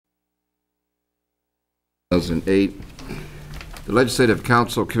2008. The Legislative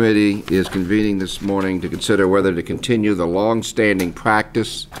Counsel Committee is convening this morning to consider whether to continue the long-standing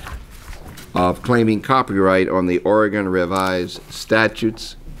practice of claiming copyright on the Oregon revised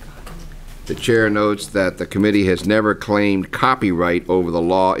statutes. The chair notes that the committee has never claimed copyright over the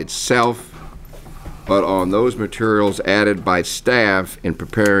law itself, but on those materials added by staff in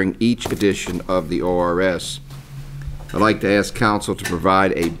preparing each edition of the ORS. I'd like to ask counsel to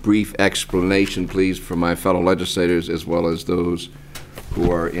provide a brief explanation, please, for my fellow legislators as well as those who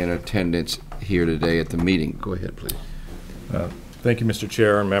are in attendance here today at the meeting. Go ahead, please. Thank you, Mr.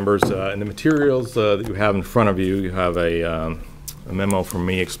 Chair and members. In the materials that you have in front of you, you have a memo from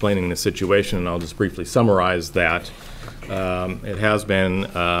me explaining the situation, and I'll just briefly summarize that. It has been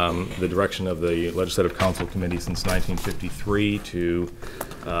the direction of the Legislative Counsel Committee since 1953 to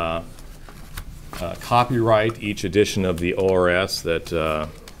copyright each edition of the ORS that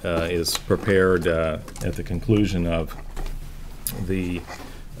is prepared at the conclusion of the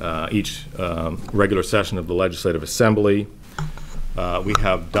each regular session of the Legislative Assembly. We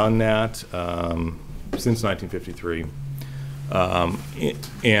have done that since 1953,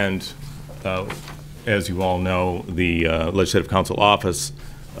 and as you all know, the Legislative Counsel Office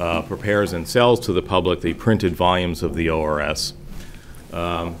prepares and sells to the public the printed volumes of the ORS.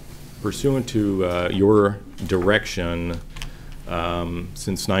 Pursuant to your direction,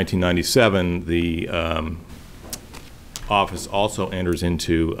 since 1997, the office also enters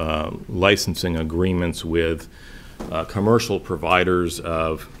into licensing agreements with commercial providers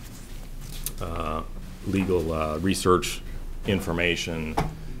of legal research information.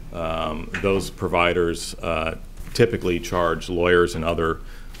 Those providers typically charge lawyers and other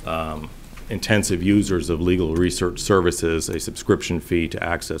intensive users of legal research services a subscription fee to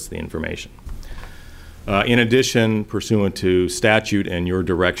access the information. In addition, pursuant to statute and your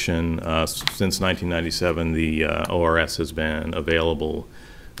direction, since 1997, the ORS has been available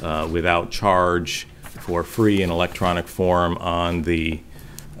without charge for free in electronic form on the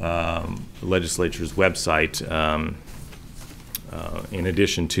legislature's website, in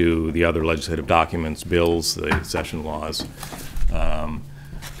addition to the other legislative documents, bills, the session laws,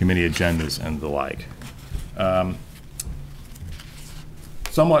 committee agendas, and the like.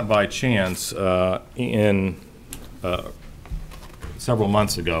 Somewhat by chance, several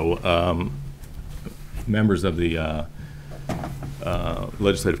months ago, members of the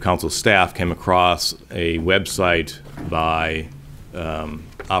Legislative Council staff came across a website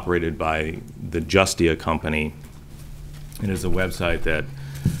operated by the Justia Company. It is a website that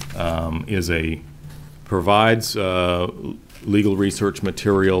provides legal research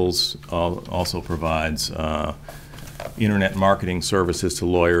materials, also provides internet marketing services to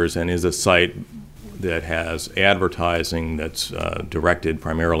lawyers, and is a site that has advertising that's directed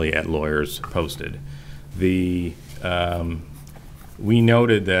primarily at lawyers posted. We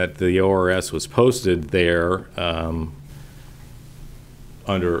noted that the ORS was posted there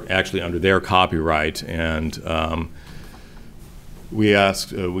under their copyright, and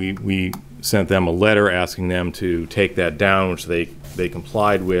we sent them a letter asking them to take that down, which they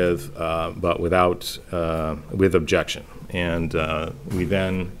complied with, but with objection. And we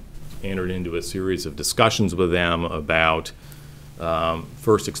then entered into a series of discussions with them about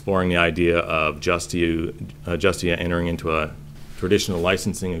first exploring the idea of Justia entering into a traditional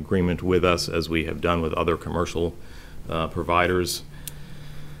licensing agreement with us, as we have done with other commercial providers.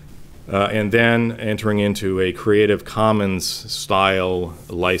 And then entering into a Creative Commons style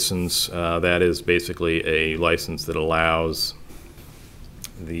license that is basically a license that allows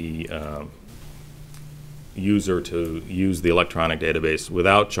the user to use the electronic database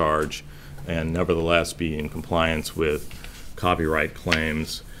without charge and nevertheless be in compliance with copyright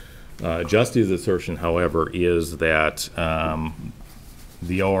claims. Justia's assertion, however, is that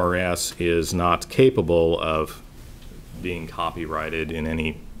the ORS is not capable of being copyrighted in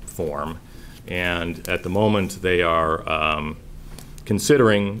any form, and at the moment they are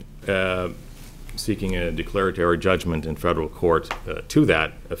considering seeking a declaratory judgment in federal court to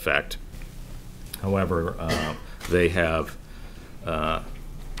that effect. However, they have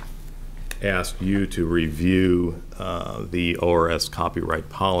asked you to review the ORS copyright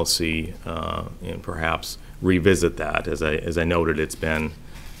policy and perhaps revisit that. As I noted, it's been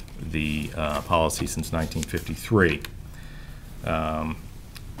the policy since 1953.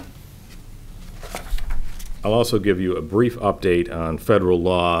 I'll also give you a brief update on federal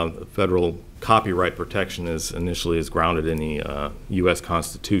law. Federal copyright protection is grounded in the U.S.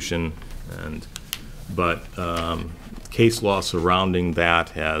 Constitution, but case law surrounding that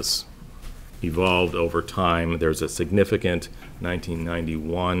has evolved over time. There's a significant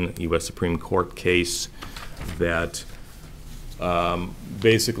 1991 U.S. Supreme Court case that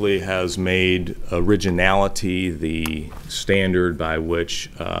basically has made originality the standard by which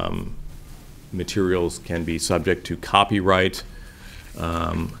materials can be subject to copyright,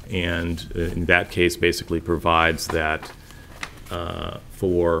 and in that case basically provides that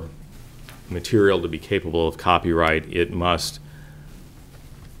for material to be capable of copyright, it must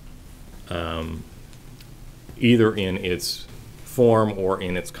either in its form or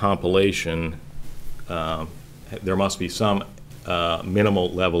in its compilation, there must be some minimal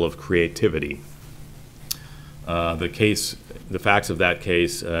level of creativity. The facts of that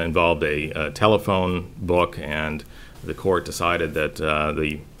case involved a telephone book, and the court decided that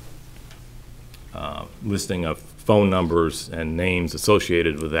the listing of phone numbers and names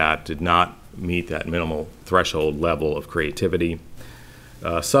associated with that did not meet that minimal threshold level of creativity.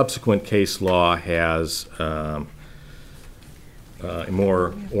 Subsequent case law has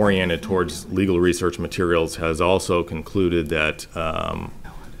more oriented towards legal research materials has also concluded that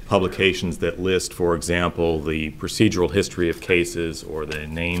publications that list, for example, the procedural history of cases or the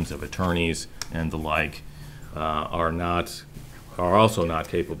names of attorneys and the like are also not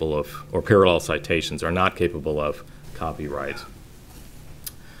capable of, or parallel citations are not capable of copyright.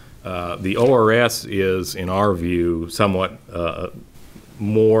 The ORS is, in our view, somewhat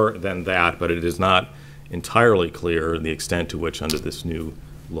more than that, but it is not entirely clear the extent to which under this new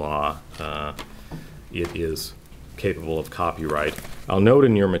law it is capable of copyright. I'll note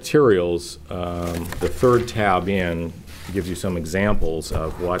in your materials the third tab in gives you some examples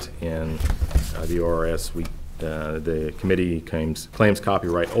of what in the ORS the committee claims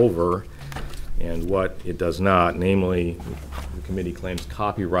copyright over and what it does not. Namely, the committee claims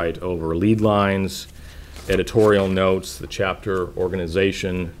copyright over lead lines, editorial notes, the chapter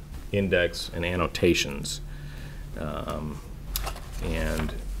organization, index, and annotations.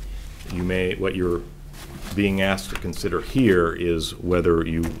 And what you're being asked to consider here is whether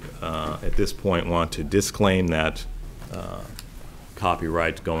you, at this point, want to disclaim that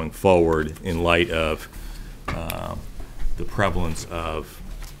copyright going forward in light of the prevalence of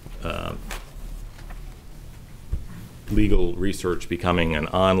legal research becoming an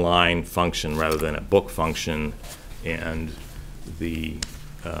online function rather than a book function, and the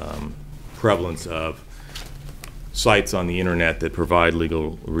prevalence of sites on the internet that provide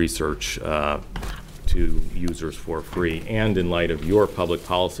legal research to users for free, and in light of your public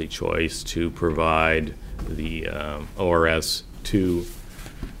policy choice to provide the ORS to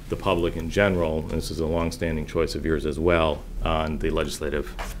the public in general. And this is a long-standing choice of yours as well on the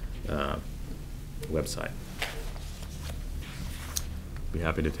legislative website. Be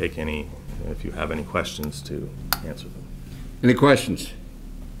happy to take any, if you have any questions, to answer them. Any questions?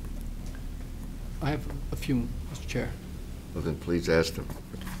 I have a few, Mr. Chair. Well, then please ask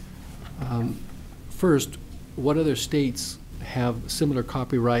them. First, what other states have similar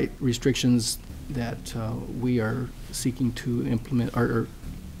copyright restrictions that we are seeking to implement or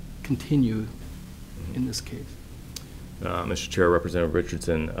continue in this case? Mr. Chair, Representative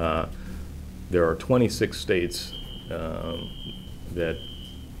Richardson, there are 26 states that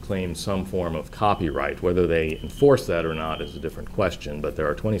claim some form of copyright. Whether they enforce that or not is a different question, but there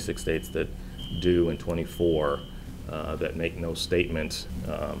are 26 states that do and 24 that make no statement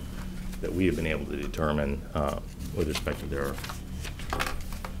that we have been able to determine with respect to their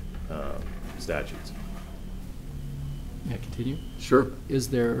statutes. May I continue? Sure. Is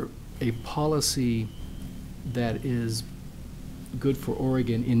there a policy that is good for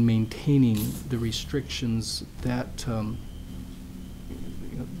Oregon in maintaining the restrictions that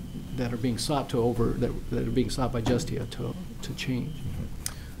that are being sought that are being sought by Justia to change?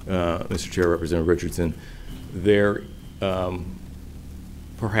 Mr. Chair, Representative Richardson, there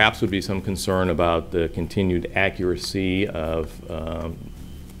perhaps would be some concern about the continued accuracy of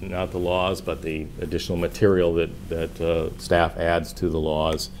not the laws, but the additional material that staff adds to the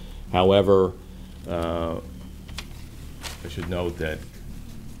laws. However, I should note that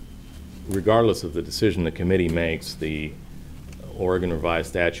regardless of the decision the committee makes, the Oregon Revised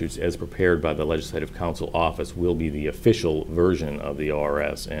Statutes as prepared by the Legislative Counsel Office will be the official version of the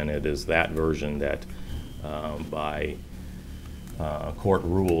ORS, and it is that version that by court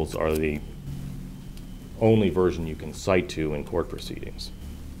rules are the only version you can cite to in court proceedings.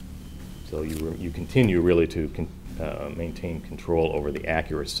 So you continue really to maintain control over the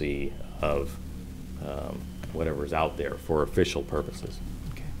accuracy of whatever is out there for official purposes.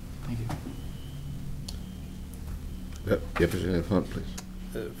 Okay, thank you. Representative Hunt, please.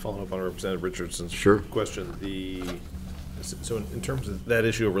 Following up on Representative Richardson's question, so in terms of that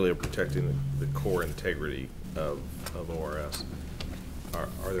issue of really protecting the core integrity of ORS,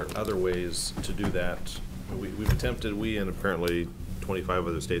 are there other ways to do that We've attempted, we and apparently 25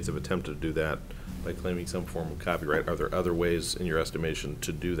 other states have attempted to do that by claiming some form of copyright. Are there other ways, in your estimation,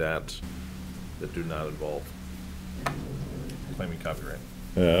 to do that that do not involve claiming copyright?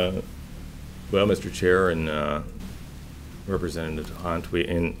 Well, Mr. Chair and Representative Hunt,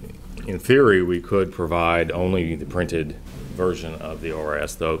 in theory, we could provide only the printed version of the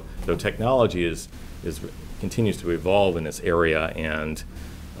ORS, though technology continues to evolve in this area, and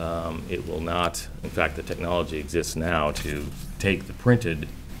it will not, in fact, the technology exists now to take the printed,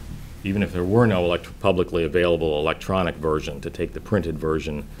 even if there were no publicly available electronic version, to take the printed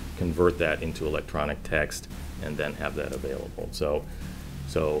version, convert that into electronic text, and then have that available. So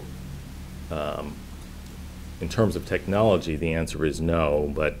in terms of technology, the answer is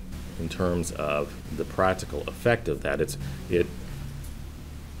no, but in terms of the practical effect of that, it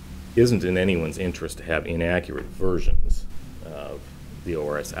isn't in anyone's interest to have inaccurate versions of the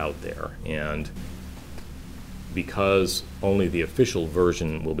ORS out there. And because only the official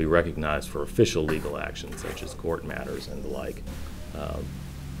version will be recognized for official legal actions, such as court matters and the like,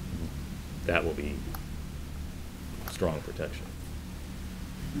 that will be strong protection.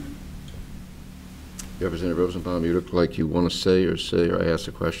 Representative Rosenbaum, you look like you want to say or ask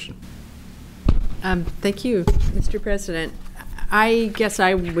a question. Thank you, Mr. President. I guess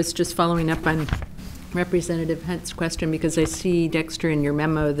I was just following up on Representative Hunt's question because I see, Dexter, in your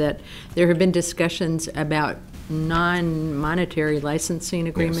memo that there have been discussions about non-monetary licensing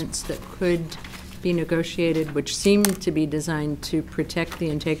agreements that could be negotiated, which seem to be designed to protect the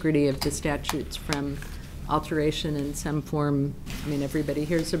integrity of the statutes from alteration in some form. I mean, everybody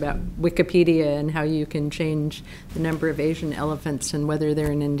hears about Wikipedia and how you can change the number of Asian elephants and whether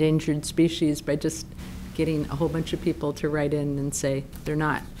they're an endangered species by just getting a whole bunch of people to write in and say they're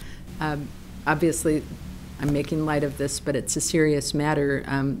not. Obviously, I'm making light of this, but it's a serious matter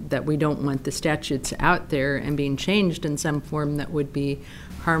that we don't want the statutes out there and being changed in some form that would be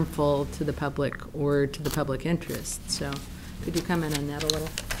harmful to the public or to the public interest. So could you comment on that a little?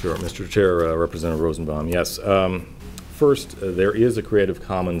 Sure, Mr. Chair, Representative Rosenbaum, yes. First, there is a Creative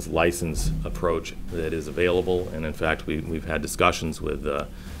Commons license approach that is available, and in fact, we've had discussions with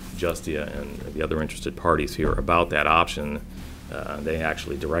Justia and the other interested parties here about that option. They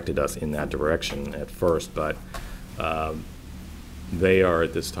actually directed us in that direction at first, but they are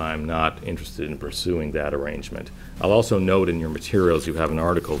at this time not interested in pursuing that arrangement. I'll also note in your materials you have an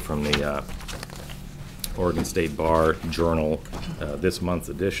article from the Oregon State Bar Journal, this month's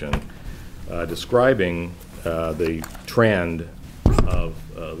edition, describing the trend of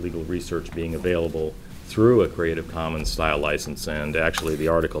legal research being available through a Creative Commons style license, and actually the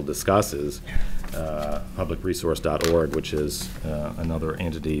article discusses publicresource.org, which is another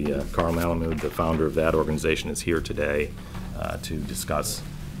entity. Carl Malamud, the founder of that organization, is here today to discuss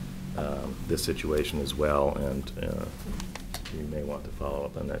this situation as well, and you may want to follow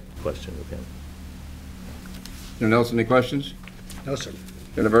up on that question with him. Senator Nelson, any questions? No, sir.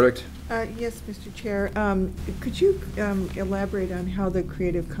 Senator Verdict? Yes, Mr. Chair. Could you elaborate on how the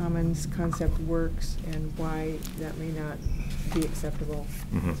Creative Commons concept works and why that may not be acceptable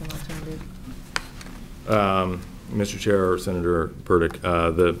as an alternative? Mr. Chair, Senator Burdick,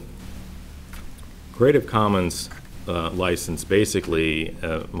 the Creative Commons license, basically,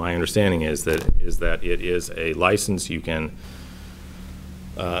 my understanding is that it is a license you can,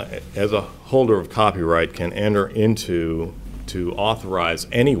 as a holder of copyright, can enter into to authorize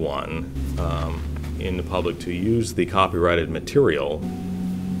anyone in the public to use the copyrighted material,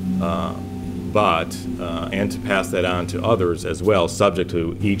 and to pass that on to others as well, subject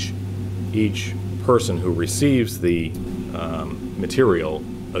to each person who receives the material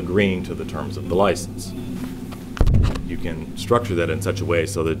agreeing to the terms of the license. You can structure that in such a way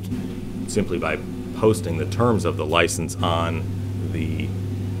so that simply by posting the terms of the license on the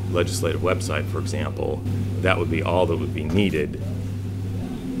legislative website, for example, that would be all that would be needed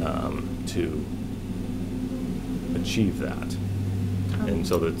to achieve that. And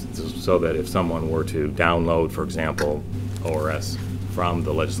so that if someone were to download, for example, ORS from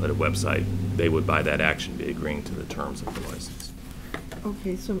the legislative website, they would by that action be agreeing to the terms of the license.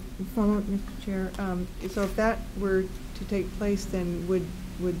 Okay, so follow up, Mr. Chair. So if that were to take place, then would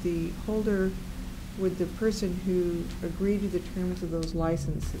the person who agreed to the terms of those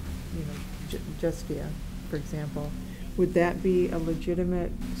licenses, Justia, for example, would that be a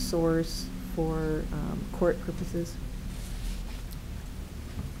legitimate source for court purposes?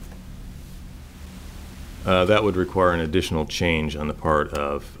 That would require an additional change on the part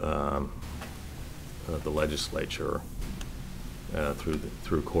of the legislature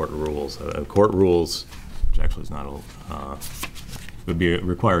through court rules. Court rules, which actually is not would be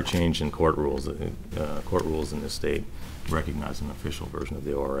require change in court rules. Court rules in this state recognize an official version of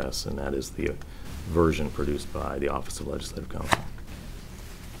the ORS, and that is the version produced by the Office of Legislative Counsel.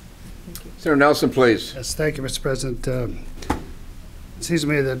 Senator Nelson, please. Yes, thank you, Mr. President. It seems to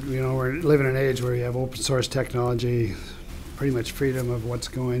me that, you know, we're living in an age where you have open source technology, pretty much freedom of what's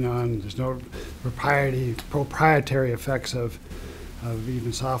going on. There's no proprietary effects of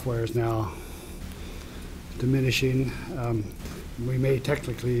even software is now diminishing. We may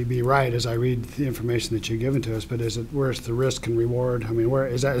technically be right as I read the information that you've given to us, but where's the risk and reward? I mean,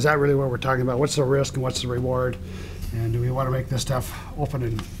 is that really what we're talking about? What's the risk and what's the reward? And do we want to make this stuff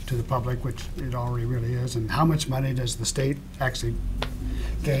open to the public, which it already really is? And how much money does the state actually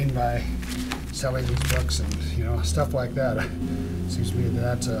gain by selling these books and, you know, stuff like that? It seems to me that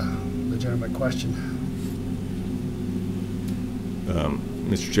that's a legitimate question.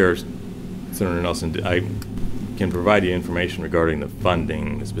 Mr. Chair, Senator Nelson, I can provide you information regarding the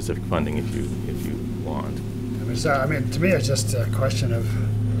funding, the specific funding, if you want. I mean, to me, it's just a question of,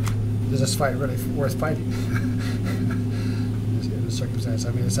 is this fight really worth fighting? In this circumstance,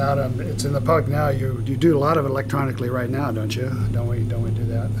 I mean, it's in the public now. You do a lot of it electronically right now, don't you? Don't we do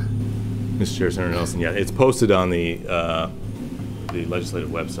that? Mr. Chair, Senator Nelson, yeah, it's posted on the legislative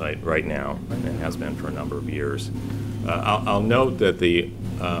website right now, and has been for a number of years. I'll note that the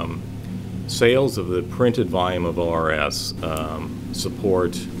sales of the printed volume of ORS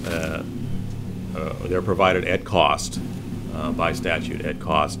support, they're provided at cost, by statute, at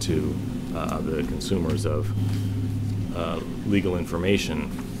cost to the consumers of legal information.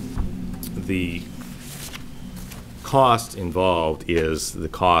 The cost involved is the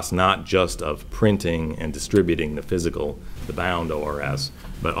cost not just of printing and distributing the bound ORS,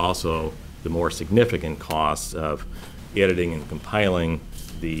 but also the more significant costs of editing and compiling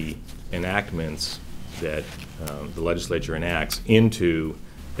the enactments that the legislature enacts into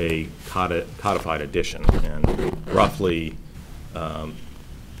a codified edition. And roughly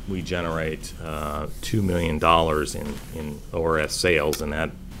we generate $2 million in ORS sales, and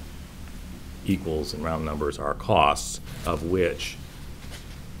that equals, in round numbers, our costs, of which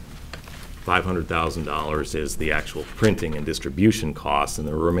 $500,000 is the actual printing and distribution costs, and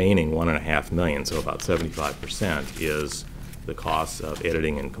the remaining $1.5 million, so about 75%, is the cost of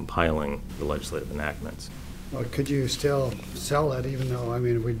editing and compiling the legislative enactments. Well, could you still sell that, even though, I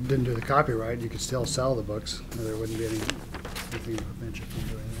mean, if we didn't do the copyright, you could still sell the books? There wouldn't be anything to prevent you from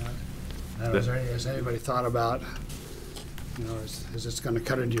doing that. I don't know, has anybody thought about, you know, is this going to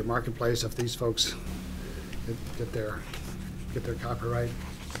cut into your marketplace if these folks get their copyright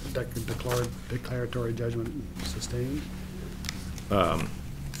declaratory judgment sustained?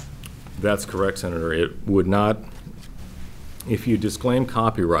 That's correct, Senator. It would not. If you disclaim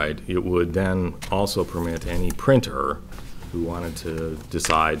copyright, it would then also permit any printer who wanted to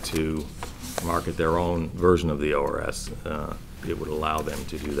decide to market their own version of the ORS, it would allow them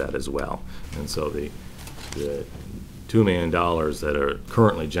to do that as well. And so the $2 million that are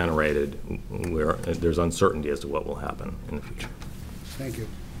currently generated, there's uncertainty as to what will happen in the future. Thank you.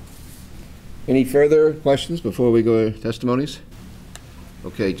 Any further questions before we go to testimonies?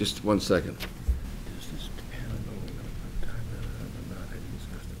 Okay, just 1 second.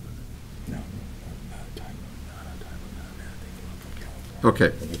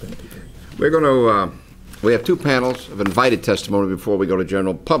 Okay. We're going to, we have two panels of invited testimony before we go to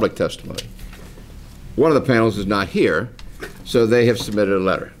general public testimony. One of the panels is not here, so they have submitted a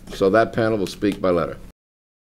letter. So that panel will speak by letter.